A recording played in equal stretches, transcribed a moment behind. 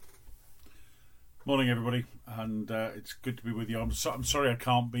Morning, everybody, and it's good to be with you. I'm sorry I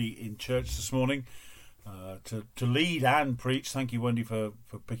can't be in church this morning to lead and preach. Thank you, Wendy, for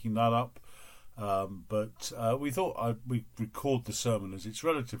picking that up. But we thought we'd record the sermon as it's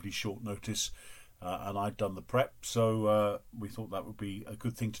relatively short notice, and I'd done the prep, so we thought that would be a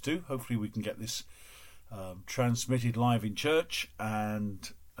good thing to do. Hopefully we can get this transmitted live in church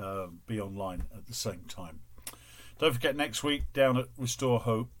and be online at the same time. Don't forget, next week down at Restore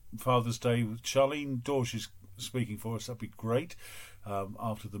Hope, Father's Day, with Charlene Dorsch is speaking for us. That'd be great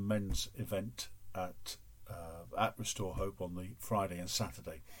after the men's event at Restore Hope on the Friday and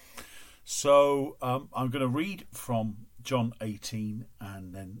Saturday. So I'm going to read from John 18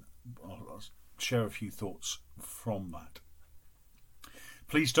 and then I'll share a few thoughts from that.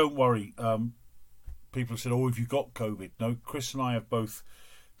 Please don't worry. People have said, have you got COVID? No, Chris and I have both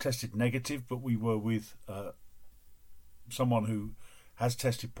tested negative, but we were with someone who has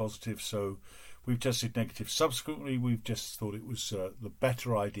tested positive, so we've tested negative. Subsequently, we've just thought it was the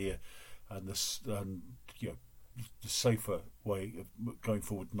better idea and the safer way of going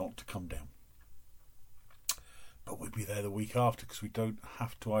forward not to come down. But we'll be there the week after because we don't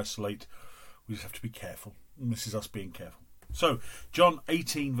have to isolate. We just have to be careful. And this is us being careful. So, John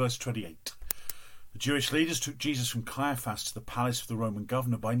 18, verse 28. The Jewish leaders took Jesus from Caiaphas to the palace of the Roman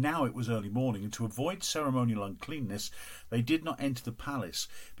governor. By now it was early morning, and to avoid ceremonial uncleanness, they did not enter the palace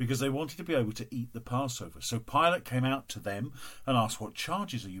because they wanted to be able to eat the Passover. So Pilate came out to them and asked, "What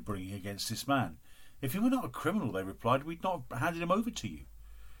charges are you bringing against this man?" "If he were not a criminal," they replied, "we'd not have handed him over to you."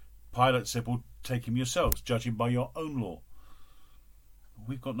 Pilate said, "Well, take him yourselves, judge him by your own law."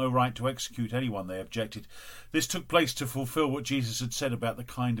 "We've got no right to execute anyone," they objected. This took place to fulfill what Jesus had said about the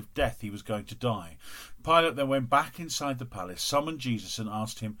kind of death he was going to die. Pilate then went back inside the palace, summoned Jesus and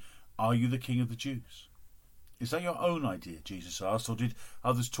asked him, "Are you the king of the Jews?" "Is that your own idea?" Jesus asked, "or did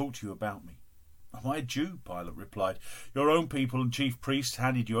others talk to you about me?" "Am I a Jew?" Pilate replied. "Your own people and chief priests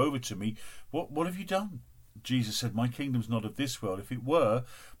handed you over to me. What have you done?" Jesus said, "My kingdom's not of this world. If it were,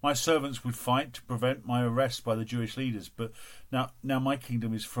 my servants would fight to prevent my arrest by the Jewish leaders. But now my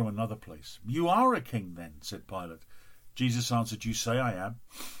kingdom is from another place." "You are a king then," said Pilate. Jesus answered, "You say I am.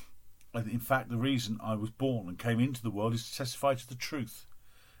 In fact, the reason I was born and came into the world is to testify to the truth.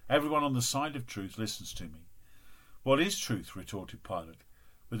 Everyone on the side of truth listens to me." "What is truth?" retorted Pilate.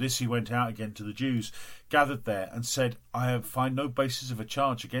 With this he went out again to the Jews gathered there and said, "I find no basis of a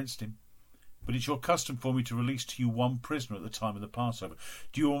charge against him. But it's your custom for me to release to you one prisoner at the time of the Passover.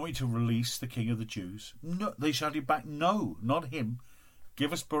 Do you want me to release the king of the Jews?" "No," they shouted back. "No, not him.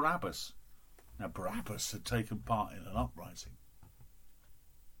 Give us Barabbas." Now Barabbas had taken part in an uprising.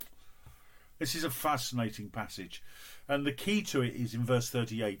 This is a fascinating passage, and the key to it is in verse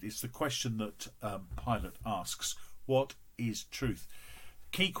 38. It's the question that Pilate asks: what is truth?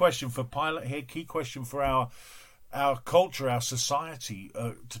 Key question for Pilate here, key question for our culture, our society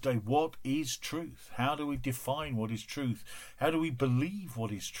today. What is truth? How do we define what is truth? How do we believe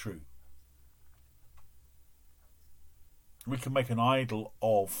what is true? We can make an idol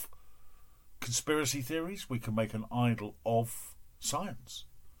of conspiracy theories. We can make an idol of science.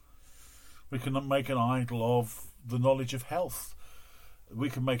 We can make an idol of the knowledge of health. We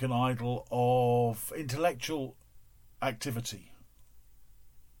can make an idol of intellectual activity.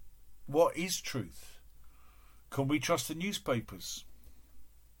 What is truth? Can we trust the newspapers?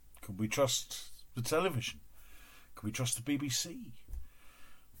 Can we trust the television? Can we trust the BBC?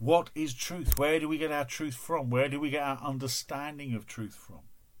 What is truth? Where do we get our truth from? Where do we get our understanding of truth from?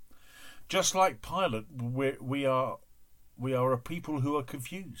 Just like Pilate, we are a people who are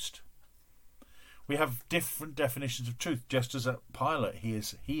confused. We have different definitions of truth, just as Pilate he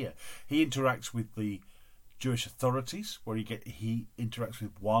is here. He interacts with the Jewish authorities, where he interacts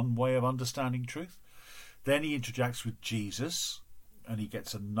with one way of understanding truth. Then he interacts with Jesus, and he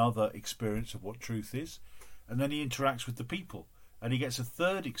gets another experience of what truth is. And then he interacts with the people, and he gets a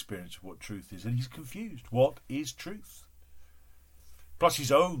third experience of what truth is, and he's confused. What is truth? Plus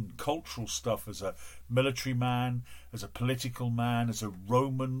his own cultural stuff as a military man, as a political man, as a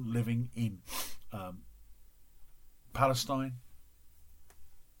Roman living in Palestine.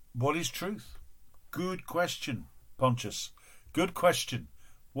 What is truth? Good question, Pontius. Good question.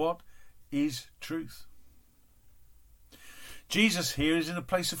 What is truth? Jesus here is in a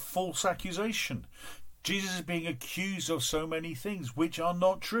place of false accusation. Jesus is being accused of so many things which are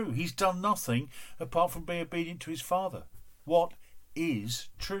not true. He's done nothing apart from being obedient to his Father. What is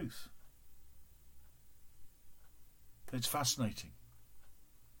truth? It's fascinating.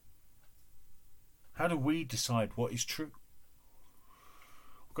 How do we decide what is true?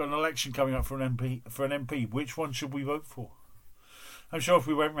 We've got an election coming up for an MP. Which one should we vote for? I'm sure if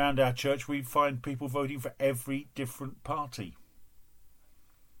we went round our church, we'd find people voting for every different party.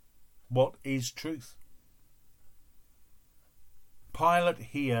 What is truth? Pilate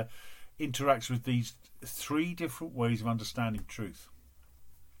here interacts with these three different ways of understanding truth.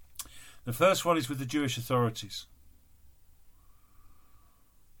 The first one is with the Jewish authorities.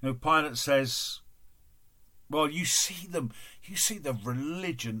 Pilate says, well, you see the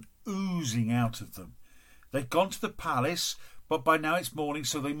religion oozing out of them. They've gone to the palace, but by now it's morning,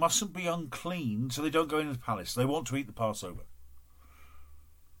 so they mustn't be unclean, so they don't go into the palace. They want to eat the Passover.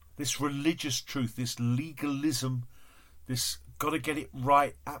 This religious truth, this legalism, this got to get it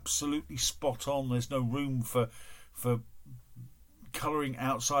right, absolutely spot on. There's no room for colouring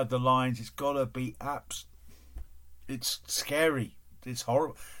outside the lines. It's got to be it's scary. It's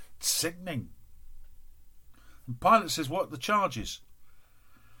horrible. It's sickening. And Pilate says, what are the charges?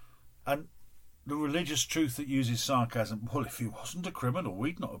 And the religious truth that uses sarcasm, well, if he wasn't a criminal,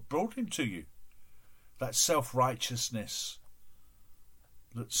 we'd not have brought him to you. That self-righteousness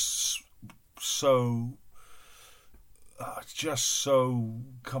that's so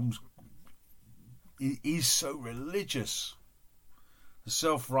is so religious. The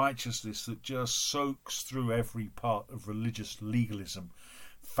self-righteousness that just soaks through every part of religious legalism,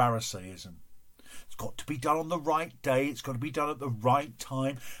 Pharisaism. It's got to be done on the right day. It's got to be done at the right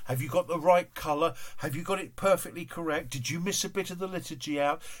time. Have you got the right colour? Have you got it perfectly correct? Did you miss a bit of the liturgy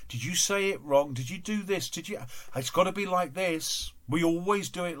out? Did you say it wrong? Did you do this? It's got to be like this. We always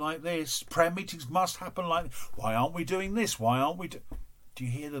do it like this. Prayer meetings must happen like this. Why aren't we doing this? Why aren't we do you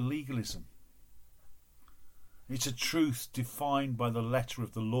hear the legalism? It's a truth defined by the letter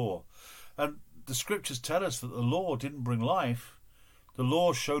of the law. And the scriptures tell us that the law didn't bring life. The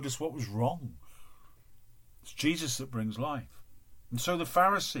law showed us what was wrong. It's Jesus that brings life. And so the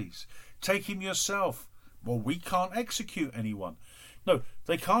Pharisees, take him yourself. Well, we can't execute anyone. No,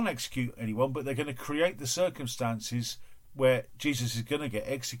 they can't execute anyone, but they're going to create the circumstances where Jesus is going to get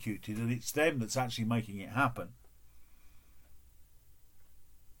executed, and it's them that's actually making it happen.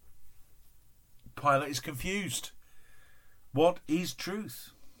 Pilate is confused. What is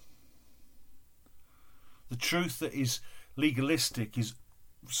truth? The truth that is legalistic is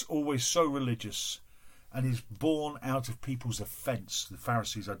always so religious and is born out of people's offence. The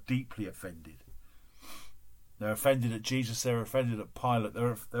Pharisees are deeply offended. They're offended at Jesus, they're offended at Pilate,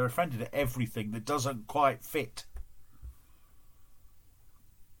 they're offended at everything that doesn't quite fit.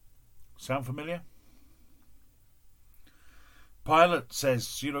 Sound familiar? Pilate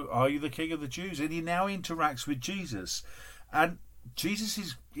says, are you the king of the Jews? And he now interacts with Jesus. And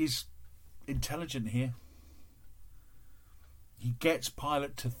Jesus is intelligent here. He gets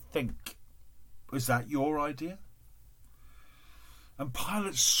Pilate to think, is that your idea? And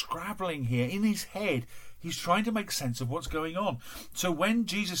Pilate's scrabbling here. In his head, he's trying to make sense of what's going on. So when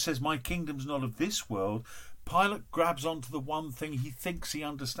Jesus says, my kingdom's not of this world, Pilate grabs onto the one thing he thinks he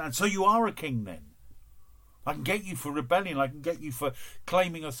understands. So you are a king then. I can get you for rebellion. I can get you for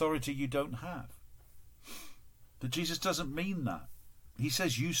claiming authority you don't have. But Jesus doesn't mean that. He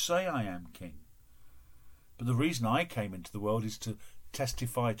says, you say I am king. But the reason I came into the world is to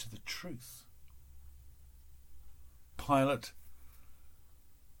testify to the truth. Pilate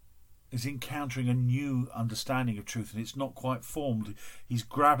is encountering a new understanding of truth, and it's not quite formed. He's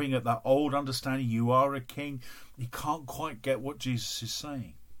grabbing at that old understanding, you are a king. He can't quite get what Jesus is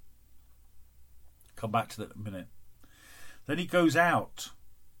saying. Come back to that in a minute. Then he goes out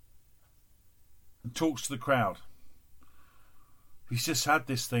and talks to the crowd. He's just had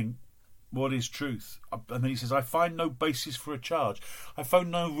this thing, what is truth? And then he says, I find no basis for a charge. I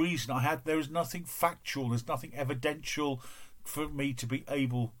found no reason. There is nothing factual, there's nothing evidential for me to be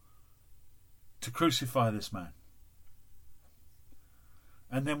able to crucify this man.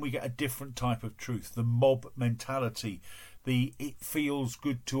 And then we get a different type of truth, the mob mentality, it feels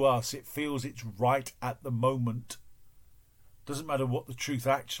good to us, it feels it's right at the moment. Doesn't matter what the truth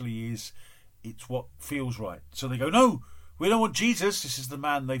actually is, it's what feels right. So they go, no, we don't want Jesus. This is the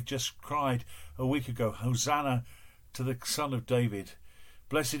man they've just cried a week ago, Hosanna to the Son of David.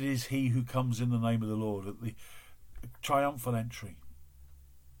 Blessed is he who comes in the name of the Lord, at the triumphal entry.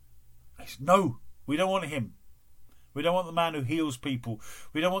 No, we don't want him. We don't want the man who heals people.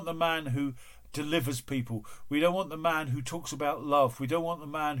 We don't want the man who delivers people. We don't want the man who talks about love. We don't want the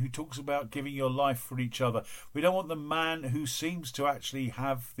man who talks about giving your life for each other. We don't want the man who seems to actually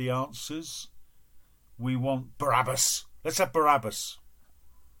have the answers. We want Barabbas. Let's have Barabbas.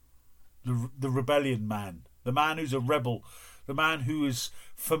 The rebellion man. The man who's a rebel. The man who has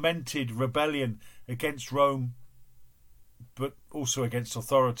fomented rebellion against Rome, but also against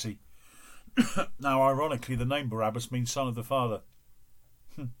authority. Now, ironically, the name Barabbas means son of the father.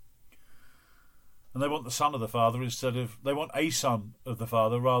 And they want the Son of the Father they want a Son of the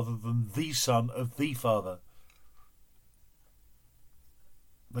Father rather than the Son of the Father.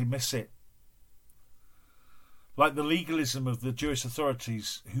 They miss it. Like the legalism of the Jewish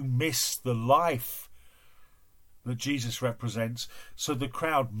authorities who miss the life that Jesus represents, so the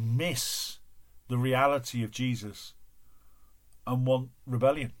crowd miss the reality of Jesus and want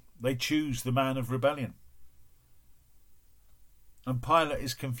rebellion. They choose the man of rebellion. And Pilate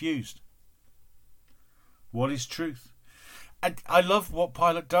is confused. What is truth? And I love what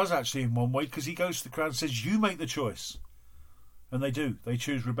Pilate does actually in one way, because he goes to the crowd and says, you make the choice. And they do. They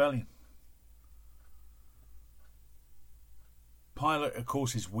choose rebellion. Pilate, of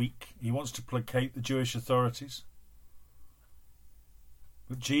course, is weak. He wants to placate the Jewish authorities.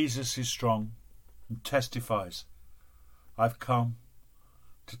 But Jesus is strong and testifies. I've come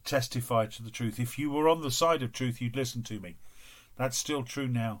to testify to the truth. If you were on the side of truth, you'd listen to me. That's still true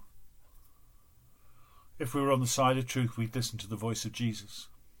now. If we were on the side of truth, we'd listen to the voice of Jesus.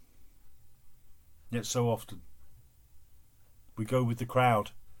 Yet so often, we go with the crowd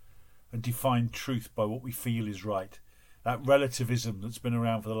and define truth by what we feel is right. That relativism that's been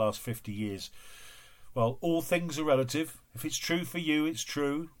around for the last 50 years. Well, all things are relative. If it's true for you, it's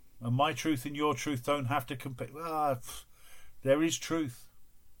true. And my truth and your truth don't have to compare. There is truth.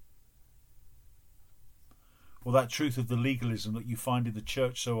 Or that truth of the legalism that you find in the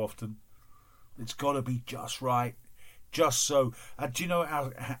church so often. It's got to be just right. Just so. And do you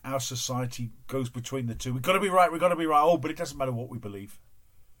know our society goes between the two? We've got to be right, we've got to be right. Oh, but it doesn't matter what we believe.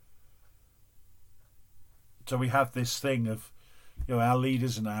 So we have this thing of, our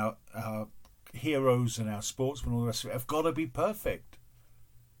leaders and our heroes and our sportsmen, all the rest of it, have got to be perfect.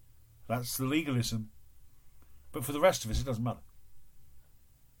 That's the legalism. But for the rest of us, it doesn't matter.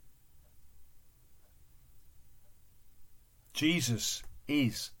 Jesus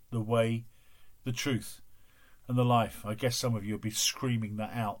is the way, the truth, and the life. I guess some of you have been screaming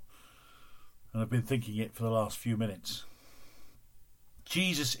that out, and I've been thinking it for the last few minutes.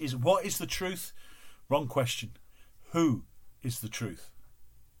 Jesus is, what is the truth? Wrong question. Who is the truth?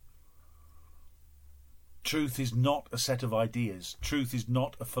 Truth is not a set of ideas. Truth is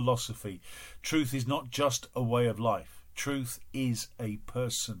not a philosophy. Truth is not just a way of life. Truth is a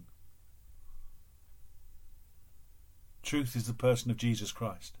person. Truth is the person of Jesus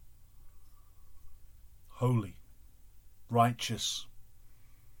Christ. Holy, righteous,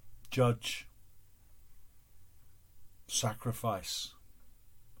 judge, sacrifice,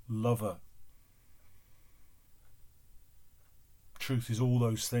 lover. Truth is all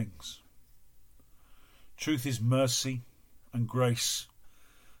those things. Truth is mercy and grace,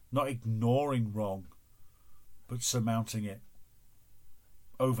 not ignoring wrong, but surmounting it,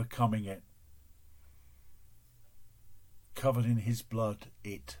 overcoming it, covered in his blood,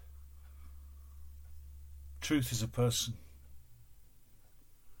 it. Truth is a person,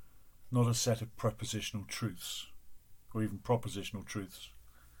 not a set of prepositional truths, or even propositional truths.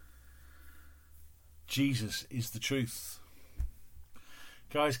 Jesus is the truth.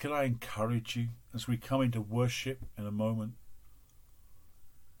 Guys, can I encourage you as we come into worship in a moment?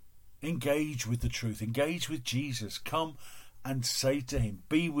 Engage with the truth. Engage with Jesus. Come and say to him,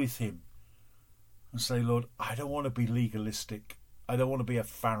 be with him. And say, Lord, I don't want to be legalistic. I don't want to be a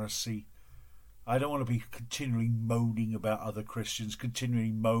Pharisee. I don't want to be continually moaning about other Christians,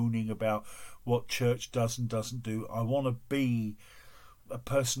 continually moaning about what church does and doesn't do. I want to be a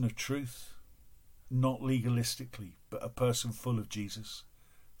person of truth, not legalistically, but a person full of Jesus,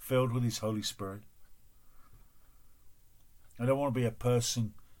 filled with his Holy Spirit. I don't want to be a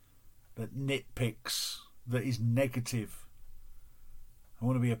person that nitpicks, that is negative. I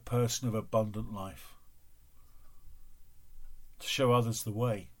want to be a person of abundant life, to show others the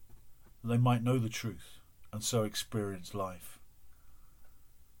way, that they might know the truth and so experience life.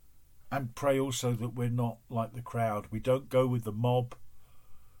 And pray also that we're not like the crowd. We don't go with the mob,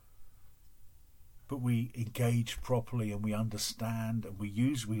 but we engage properly and we understand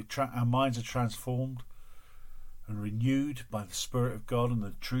and our minds are transformed and renewed by the Spirit of God and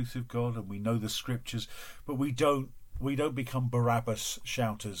the truth of God, and we know the Scriptures, but we don't become Barabbas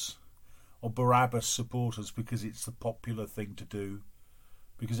shouters or Barabbas supporters because it's the popular thing to do,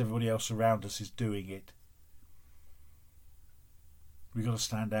 because everybody else around us is doing it. We've got to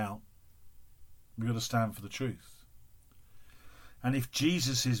stand out. We've got to stand for the truth. And if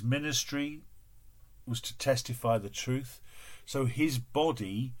Jesus' ministry was to testify the truth, so his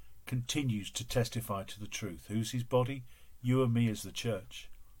body continues to testify to the truth. Who's his body? You and me as the church.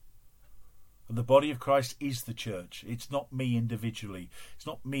 And the body of Christ is the church. It's not me individually. It's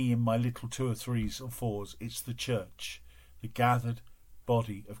not me in my little 2 or 3s or 4s. It's the church, the gathered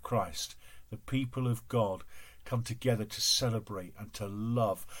body of Christ, the people of God, come together to celebrate and to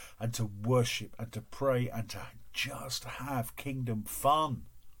love and to worship and to pray and to just have kingdom fun.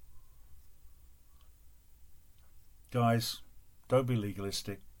 Guys, don't be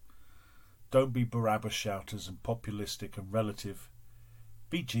legalistic. Don't be Barabbas shouters and populistic and relative.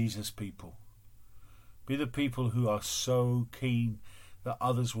 Be Jesus people. Be the people who are so keen that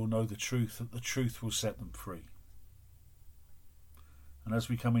others will know the truth, that the truth will set them free. And as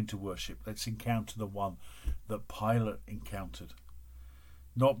we come into worship, let's encounter the one that Pilate encountered.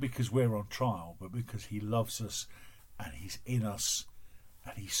 Not because we're on trial, but because he loves us and he's in us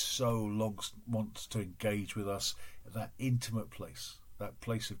and he so wants to engage with us at that intimate place, that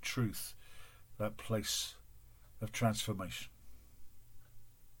place of truth, that place of transformation.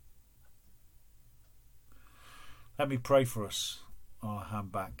 Let me pray for us. I'll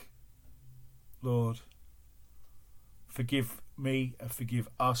hand back. Lord, forgive me and forgive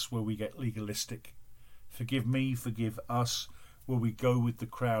us where we get legalistic. Forgive me, forgive us where we go with the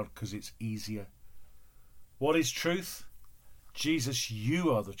crowd because it's easier. What is truth? Jesus,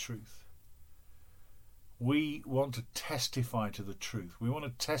 you are the truth. We want to testify to the truth. We want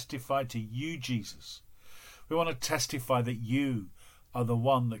to testify to you, Jesus. We want to testify that you are the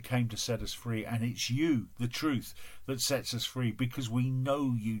one that came to set us free, and it's you, the truth, that sets us free, because we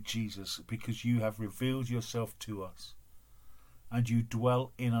know you, Jesus, because you have revealed yourself to us and you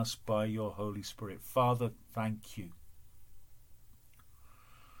dwell in us by your Holy Spirit. Father, thank you.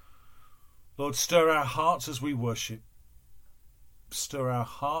 Lord, stir our hearts as we worship. Stir our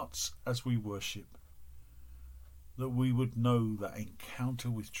hearts as we worship, that we would know that encounter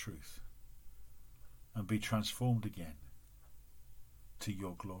with truth and be transformed again to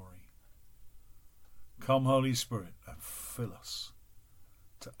your glory. Come, Holy Spirit, and fill us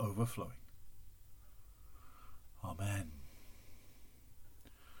to overflowing. Amen.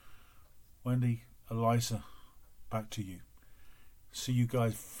 Wendy, Eliza, back to you. See you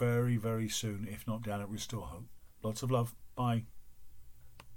guys very, very soon, if not down at Restore Hope. Lots of love. Bye.